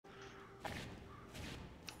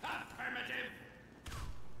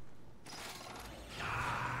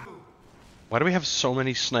Why do we have so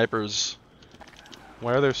many snipers?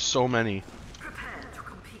 Why are there so many?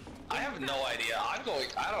 I have no idea. I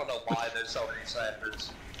don't know why there's so many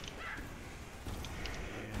snipers.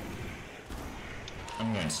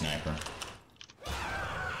 I'm going sniper.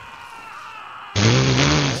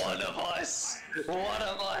 One of us! One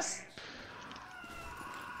of us!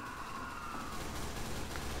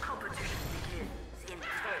 Competition begins in 10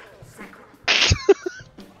 seconds.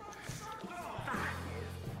 5,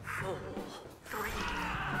 4, 3,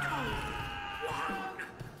 2, 1.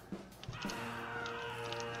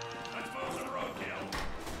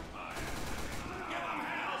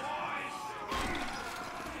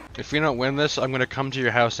 If we don't win this, I'm gonna come to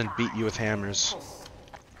your house and beat you with hammers.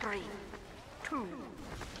 4, 3, 2,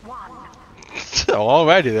 1.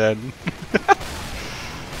 Alrighty then.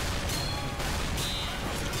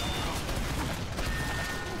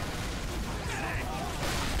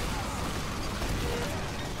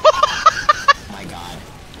 My god.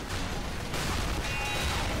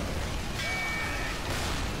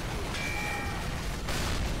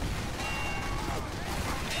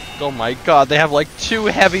 Oh my god, they have like 2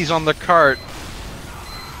 heavies on the cart.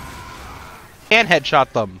 And headshot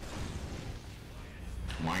them.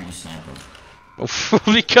 Why are you sniper?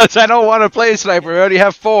 Because I don't want to play sniper, I already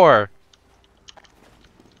have 4.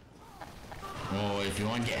 Well, if you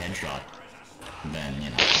want to get headshot, then, you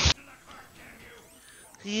know.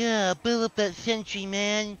 Yeah, build up that sentry,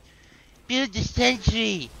 man. Build the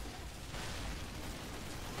sentry.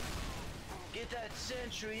 Get that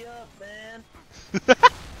sentry up, man!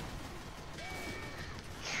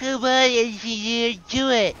 Come on, engineer, do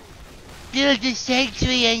it. Build the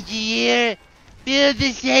sentry, engineer. Build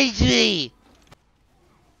the sentry.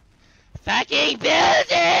 Fucking build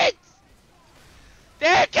it!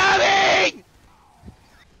 They're coming!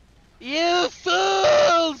 You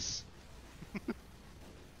fools!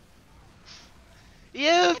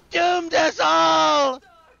 You've doomed us all!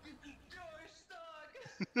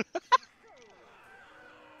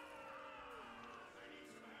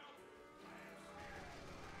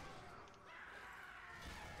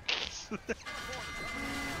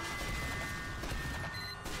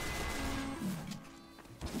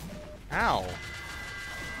 Ow.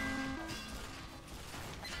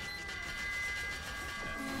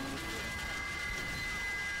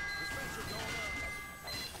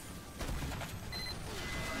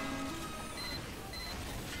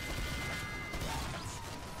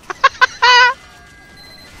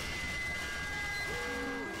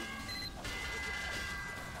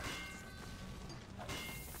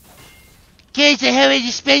 Guys, I have a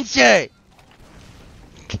dispenser!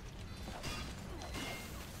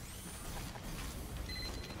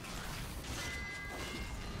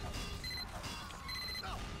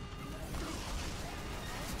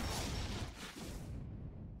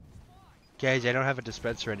 Guys, I don't have a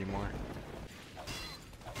dispenser anymore.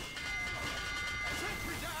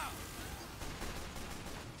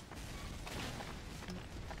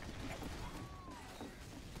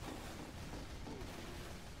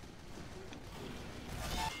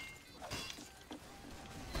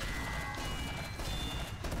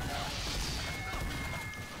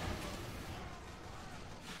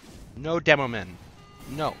 No demo men.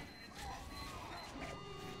 No.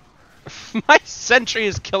 My sentry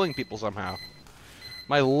is killing people somehow.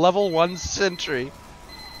 My level 1 sentry.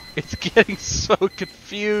 It's getting so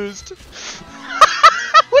confused.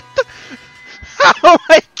 What the? How am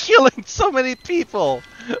I killing so many people?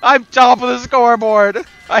 I'm top of the scoreboard.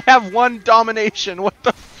 I have 1 domination. What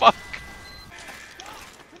the fuck?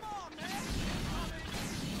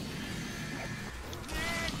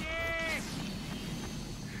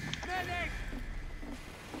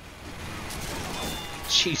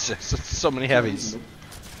 Jesus, it's so many heavies.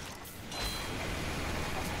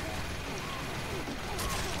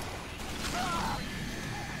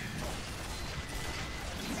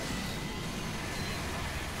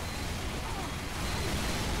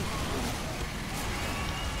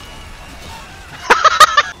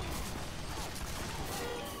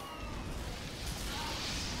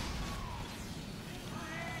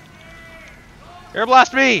 Air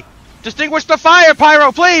blast me! Distinguish the fire,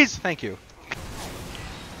 Pyro, please! Thank you.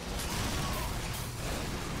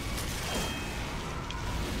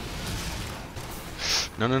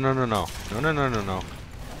 No, no, no, no, no. No, no, no, no, no.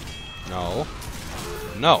 No.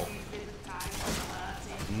 No.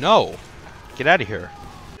 No. Get out of here.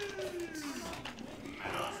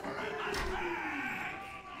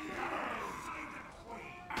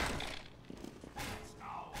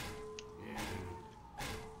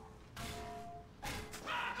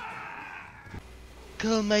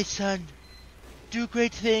 Go, my son. Do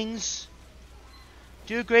great things.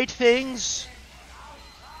 do great things.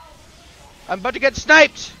 I'm about to get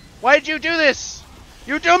sniped! Why did you do this?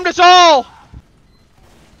 You doomed us all!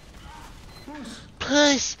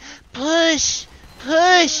 Push! Push!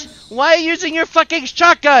 Push! Why are you using your fucking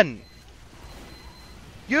shotgun?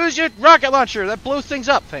 Use your rocket launcher. That blows things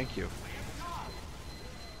up. Thank you.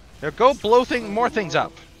 Now go blow more things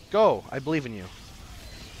up. Go. I believe in you.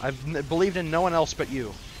 I've believed in no one else but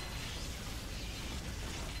you.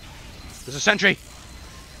 There's a sentry.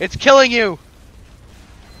 It's killing you.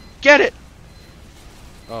 Get it.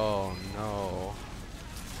 Oh no.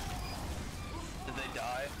 Did they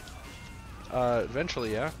die?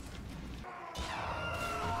 Eventually, yeah.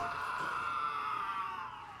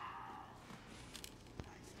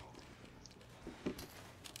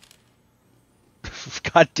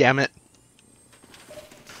 God damn it.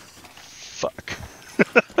 Fuck.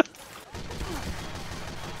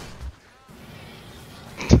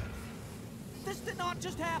 This did not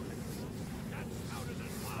just happen.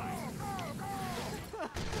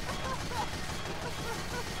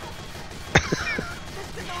 This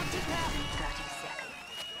did not just happen. 30 seconds.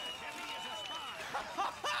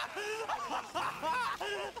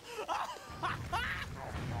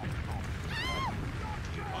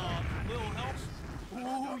 Little help?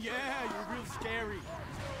 Ooh, yeah, you're real scary.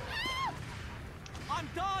 I'm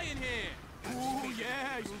dying here. Ooh,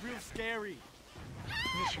 yeah, you're real scary.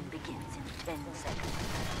 Mission begins in 10 seconds.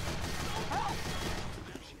 Help!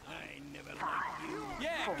 I never liked you.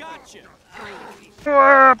 Yeah, gotcha. 3,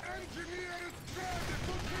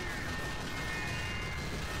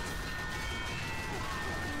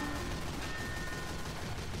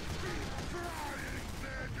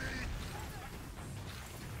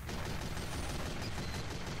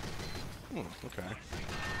 Okay.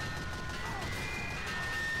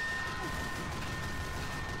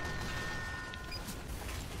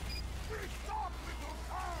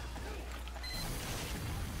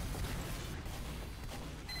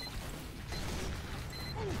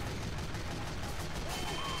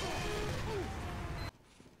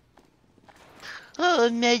 Oh,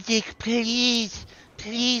 medic, please.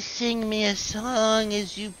 Please sing me a song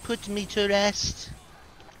as you put me to rest.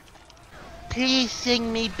 Please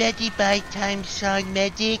sing me Betty Bye Time song,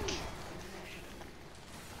 medic.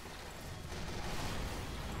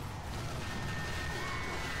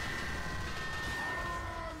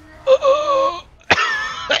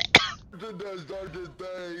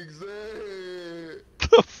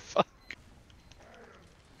 The fuck?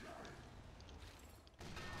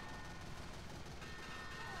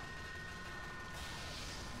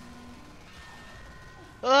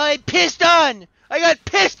 Oh, I pissed on! I got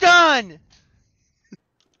pissed on!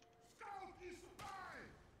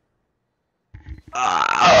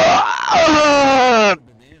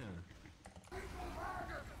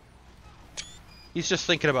 He's just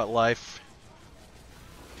thinking about life.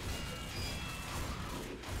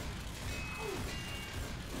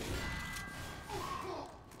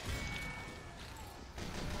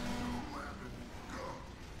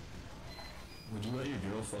 Would you let your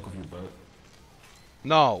girl fuck with your butt?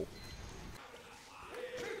 No.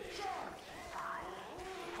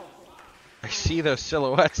 I see those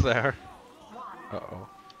silhouettes there. Uh-oh.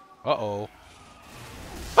 Uh-oh.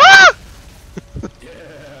 Ah!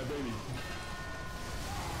 Yeah, baby.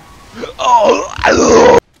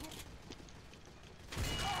 Oh!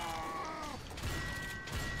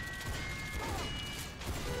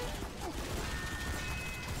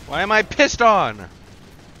 Why am I pissed on?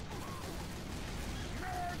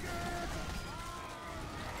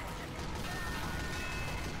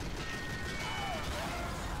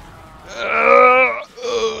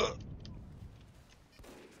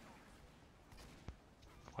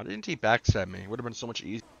 Why didn't he backstab me? It would have been so much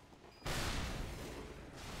easier.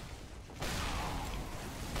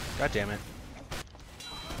 God damn it.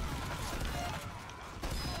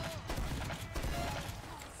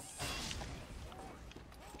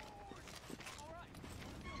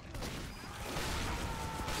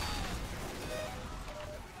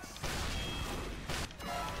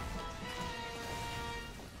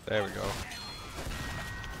 There we go.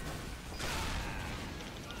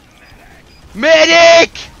 Medic!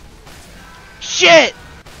 Shit!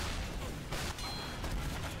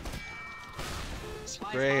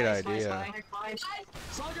 Great idea.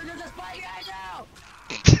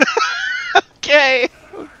 Okay!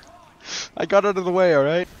 I got out of the way,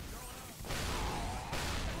 alright?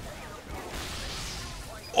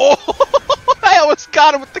 Oh! I almost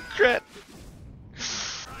got him with the crit!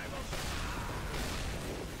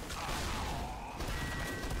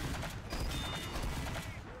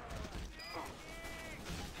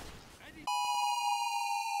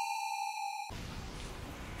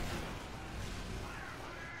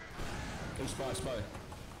 Spy.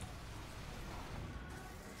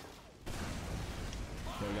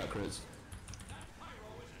 No, we got crits.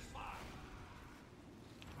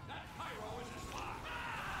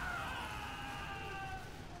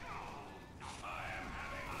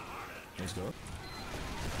 Let's go.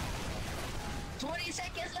 20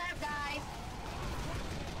 seconds left, guys.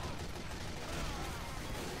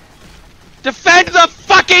 Defend the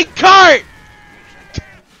fucking cart!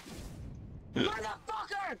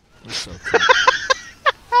 Motherfucker! That's so cool.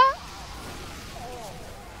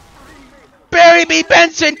 Bury me,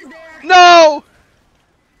 Benson! No!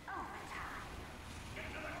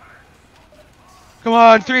 Come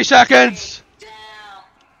on, 3 seconds!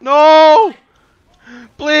 No!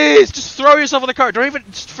 Please, just throw yourself at the cart. Don't even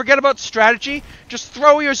just forget about strategy. Just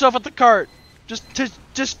throw yourself at the cart. Just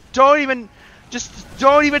don't even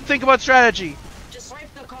think about strategy. Just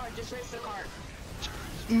rape the cart, just rape the cart.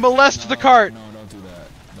 Molest the cart. No, don't do that.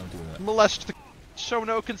 Don't do that. Molest the. Show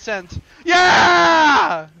no consent.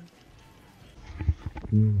 Yeah!